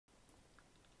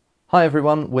Hi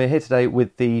everyone, we're here today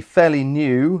with the fairly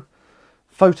new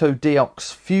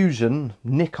Fotodiox Fusion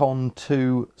Nikon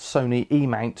to Sony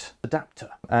E-mount adapter.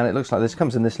 And it looks like this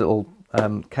comes in this little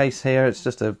case here. It's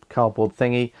just a cardboard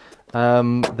thingy.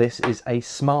 This is a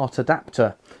smart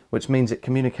adapter, which means it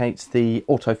communicates the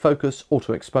autofocus,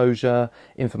 auto exposure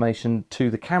information to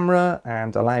the camera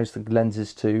and allows the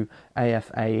lenses to AF,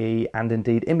 AE and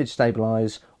indeed image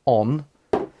stabilize on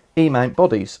E-mount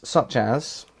bodies such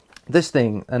as this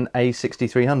thing, an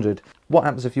a6300. What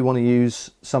happens if you want to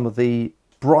use some of the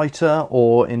brighter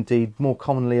or indeed more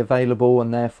commonly available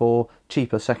and therefore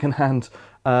cheaper second-hand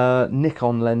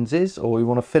Nikon lenses, or we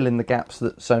want to fill in the gaps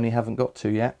that Sony haven't got to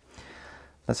yet?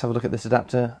 Let's have a look at this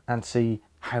adapter and see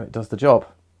how it does the job.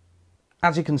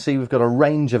 As you can see, we've got a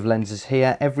range of lenses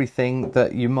here, everything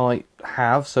that you might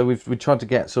have. So we tried to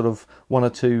get sort of one or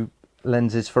two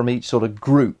lenses from each sort of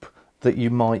group that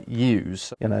you might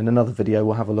use. You know, in another video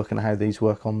we'll have a look at how these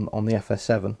work on the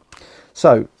FS7.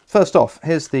 So first off,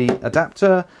 here's the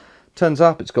adapter. Turns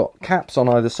up, it's got caps on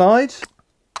either side.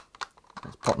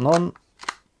 Let's pop them on.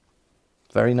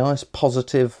 Very nice,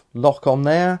 positive lock on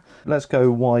there. Let's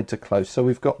go wide to close. So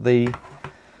we've got the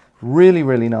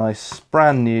really nice,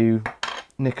 brand new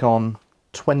Nikon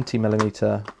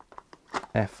 20mm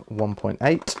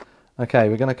f1.8. Okay,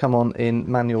 we're going to come on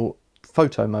in manual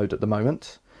photo mode at the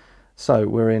moment. So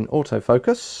we're in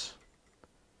autofocus,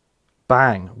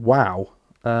 bang, wow,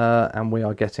 and we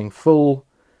are getting full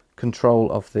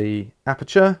control of the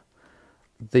aperture.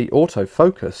 The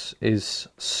autofocus is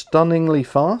stunningly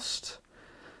fast,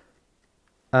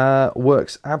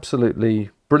 works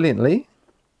absolutely brilliantly.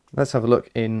 Let's have a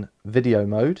look in video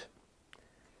mode.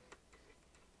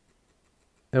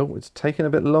 Oh, it's taking a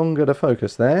bit longer to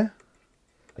focus there.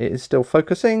 It is still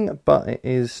focusing, but it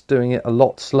is doing it a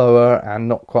lot slower and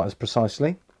not quite as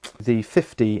precisely. The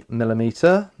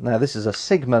 50mm, now this is a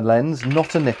Sigma lens,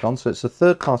 not a Nikon, so it's a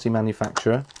third-party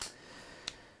manufacturer.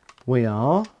 We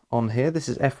are on here, this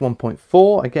is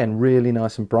f1.4, again really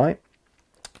nice and bright.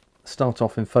 Start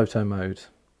off in photo mode.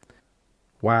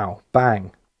 Wow,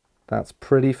 bang. That's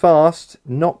pretty fast,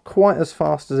 not quite as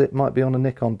fast as it might be on a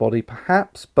Nikon body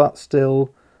perhaps, but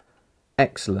still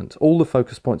excellent. All the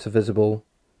focus points are visible.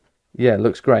 Yeah, it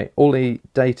looks great. All the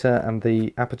data and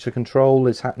the aperture control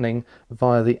is happening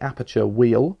via the aperture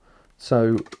wheel.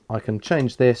 So I can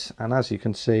change this, and as you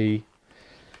can see,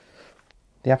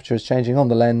 the aperture is changing on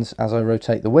the lens as I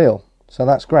rotate the wheel. So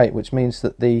that's great, which means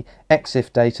that the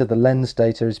EXIF data, the lens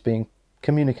data, is being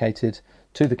communicated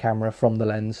to the camera from the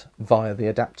lens via the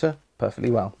adapter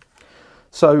perfectly well.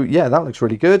 So yeah, that looks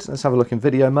really good. Let's have a look in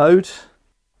video mode.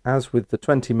 As with the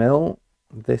 20mm,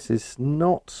 this is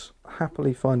not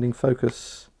happily finding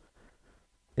focus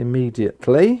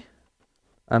immediately,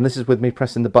 and this is with me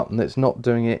pressing the button. It's not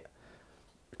doing it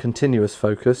continuous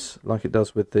focus like it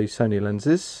does with the Sony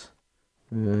lenses.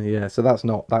 Yeah, so that's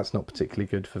not particularly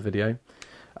good for video.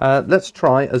 Let's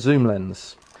try a zoom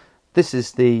lens. This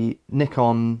is the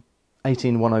Nikon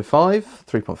 18105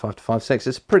 3.5 to 5.6.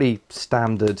 It's a pretty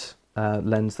standard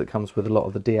lens that comes with a lot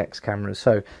of the DX cameras.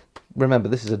 So remember,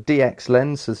 this is a DX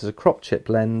lens, so this is a crop chip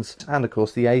lens, and of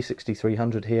course the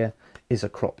a6300 here is a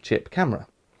crop chip camera.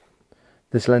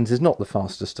 This lens is not the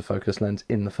fastest to focus lens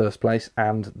in the first place,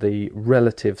 and the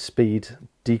relative speed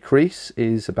decrease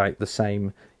is about the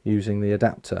same using the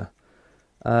adapter.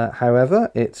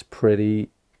 However, it's pretty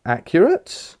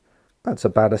accurate. That's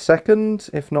about a second,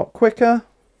 if not quicker.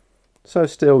 So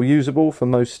still usable for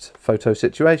most photo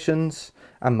situations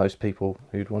and most people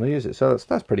who'd want to use it. So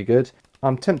that's pretty good.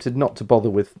 I'm tempted not to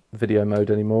bother with video mode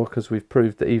anymore because we've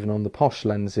proved that even on the posh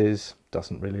lenses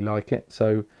doesn't really like it.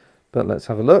 So, but let's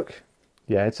have a look.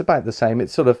 Yeah, it's about the same.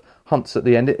 It sort of hunts at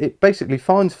the end. It basically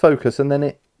finds focus and then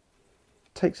it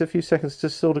takes a few seconds to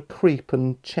sort of creep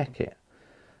and check it.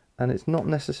 And it's not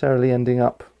necessarily ending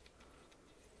up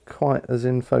quite as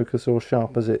in focus or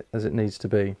sharp as it needs to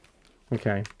be.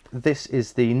 Okay, this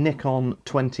is the Nikon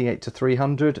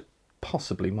 28-300,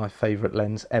 possibly my favourite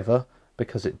lens ever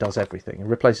because it does everything. It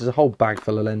replaces a whole bag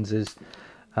full of lenses,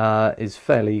 is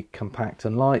fairly compact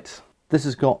and light. This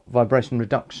has got vibration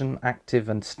reduction, active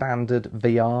and standard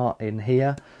VR in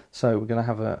here. So we're going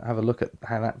to have a look at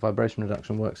how that vibration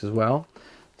reduction works as well.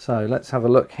 So let's have a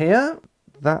look here.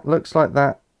 That looks like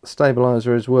that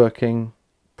stabiliser is working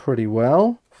pretty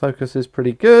well. Focus is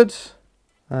pretty good.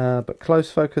 But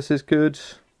close focus is good,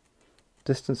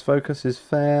 distance focus is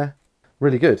fair.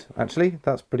 Really good, actually.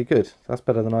 That's pretty good. That's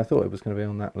better than I thought it was going to be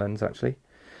on that lens, actually.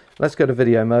 Let's go to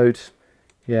video mode.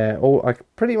 Yeah, I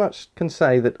pretty much can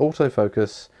say that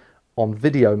autofocus on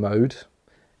video mode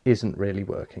isn't really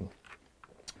working.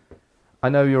 I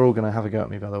know you're all going to have a go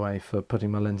at me, by the way, for putting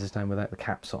my lenses down without the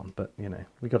caps on, but you know,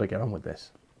 we got to get on with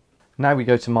this. Now we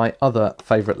go to my other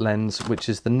favourite lens, which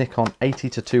is the Nikon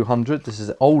 80-200. This is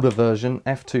an older version,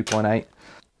 f2.8.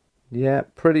 Yeah,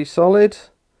 pretty solid.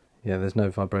 Yeah, there's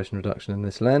no vibration reduction in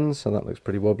this lens, so that looks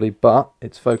pretty wobbly, but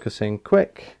it's focusing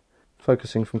quick.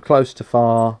 Focusing from close to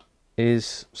far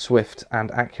is swift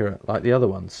and accurate like the other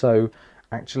one. So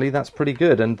actually that's pretty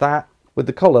good. And that, with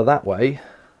the collar that way,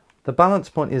 the balance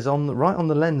point is right on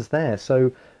the lens there.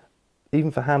 So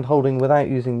even for hand holding without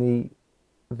using the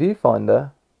viewfinder,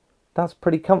 that's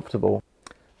pretty comfortable.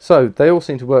 So they all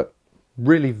seem to work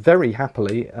really very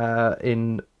happily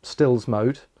in stills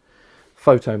mode,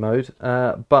 photo mode,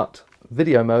 but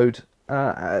video mode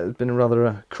has been rather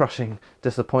a crushing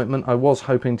disappointment. I was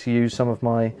hoping to use some of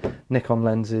my Nikon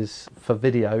lenses for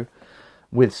video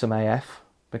with some AF,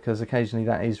 because occasionally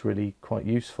that is really quite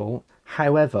useful.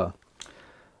 However,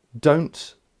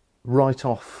 don't write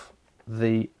off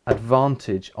the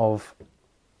advantage of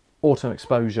auto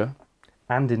exposure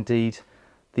and indeed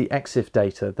the EXIF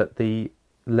data that the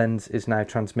lens is now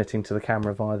transmitting to the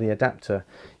camera via the adapter.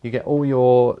 You get all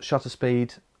your shutter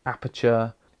speed,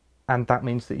 aperture, and that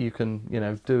means that you can, you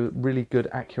know, do really good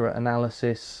accurate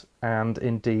analysis and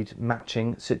indeed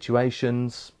matching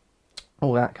situations,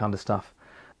 all that kind of stuff.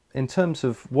 In terms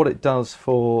of what it does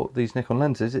for these Nikon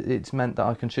lenses, it's meant that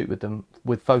I can shoot with them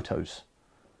with photos,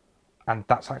 and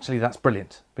that's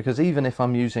brilliant, because even if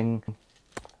I'm using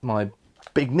my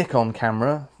big Nikon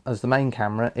camera as the main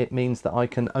camera, it means that I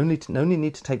can only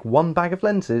need to take one bag of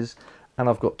lenses, and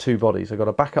I've got two bodies. I've got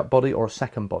a backup body or a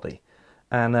second body.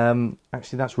 And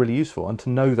actually that's really useful, and to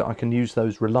know that I can use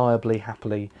those reliably,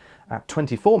 happily at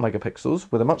 24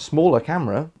 megapixels with a much smaller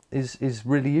camera is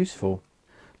really useful.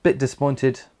 Bit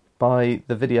disappointed by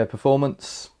the video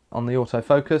performance on the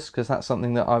autofocus, because that's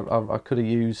something that I could have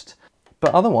used,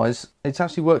 but otherwise it's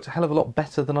actually worked a hell of a lot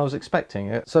better than I was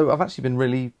expecting. So I've actually been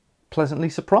really pleasantly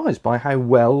surprised by how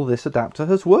well this adapter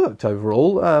has worked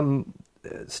overall.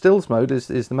 Stills mode is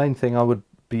the main thing I would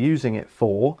be using it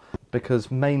for, because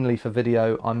mainly for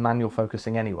video I'm manual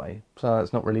focusing anyway, so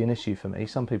that's not really an issue for me.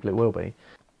 Some people it will be.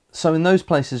 So in those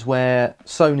places where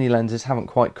Sony lenses haven't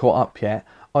quite caught up yet,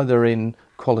 either in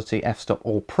quality, f-stop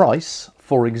or price,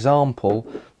 for example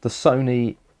the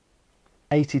Sony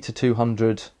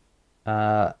 80-200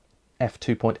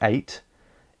 f2.8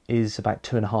 is about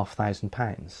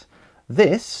 £2,500.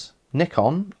 This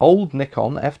Nikon, old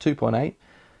Nikon f2.8,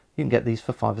 you can get these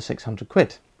for 500 or 600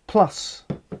 quid. Plus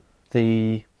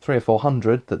the 300 or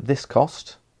 400 that this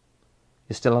cost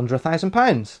is still under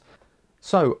 £1,000.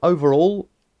 So overall,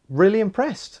 really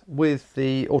impressed with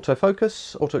the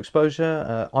autofocus, auto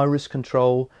exposure, iris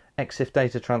control, EXIF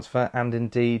data transfer, and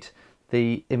indeed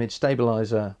the image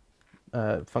stabilizer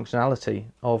functionality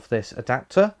of this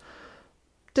adapter.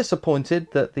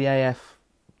 Disappointed that the AF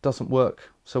doesn't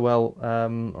work so well,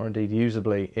 or indeed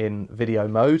usably, in video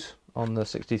mode on the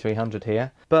 6300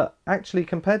 here, but actually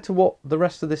compared to what the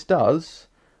rest of this does,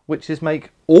 which is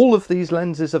make all of these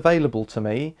lenses available to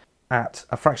me at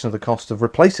a fraction of the cost of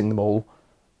replacing them all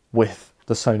with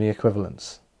the Sony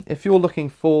equivalents. If you're looking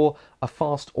for a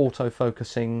fast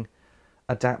autofocusing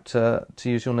adapter to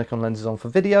use your Nikon lenses on for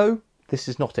video, this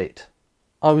is not it.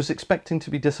 I was expecting to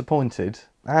be disappointed,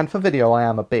 and for video I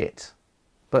am a bit,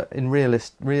 but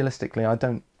realistically I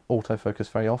don't autofocus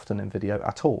very often in video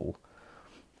at all,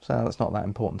 so that's not that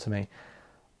important to me.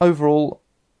 Overall,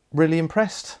 really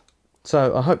impressed.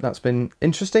 So I hope that's been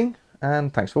interesting,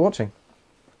 and thanks for watching.